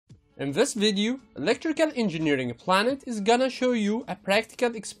In this video, Electrical Engineering Planet is gonna show you a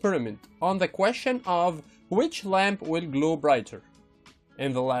practical experiment on the question of which lamp will glow brighter.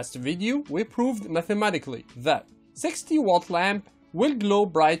 In the last video, we proved mathematically that 60-watt lamp will glow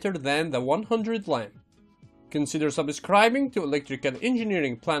brighter than the 100 lamp. Consider subscribing to Electrical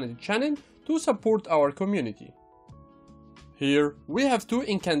Engineering Planet channel to support our community. Here we have two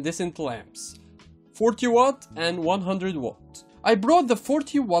incandescent lamps, 40 watt and 100 watt. I brought the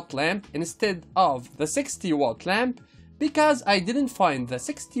 40 watt lamp instead of the 60 watt lamp because I didn't find the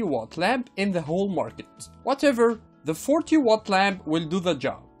 60 watt lamp in the whole market. Whatever, the 40 watt lamp will do the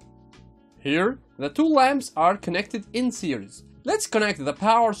job. Here, the two lamps are connected in series. Let's connect the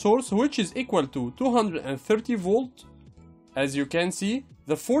power source, which is equal to 230 volt. As you can see,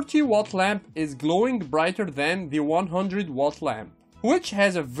 the 40 watt lamp is glowing brighter than the 100 watt lamp, which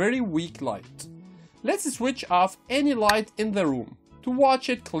has a very weak light. Let's switch off any light in the room to watch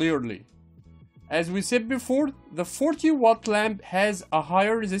it clearly. As we said before, the 40 watt lamp has a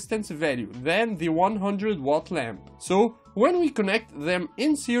higher resistance value than the 100 watt lamp. So when we connect them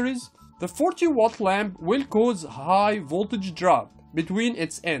in series, the 40 watt lamp will cause high voltage drop between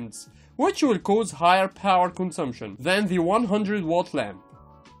its ends, which will cause higher power consumption than the 100 watt lamp.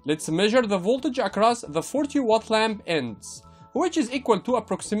 Let's measure the voltage across the 40 watt lamp ends, which is equal to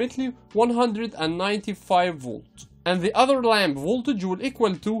approximately 195 volt. And the other lamp voltage will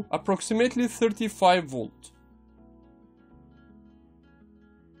equal to approximately 35 volt.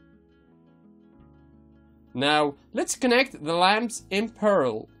 Now, let's connect the lamps in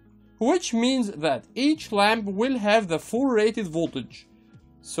parallel, which means that each lamp will have the full rated voltage.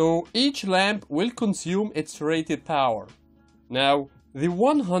 So each lamp will consume its rated power. Now, the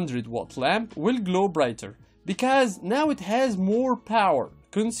 100 watt lamp will glow brighter because now it has more power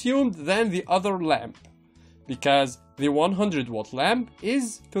consumed than the other lamp, because the 100 watt lamp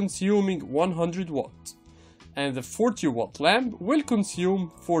is consuming 100 watt and the 40 watt lamp will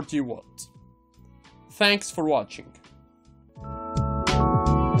consume 40 watt. Thanks for watching.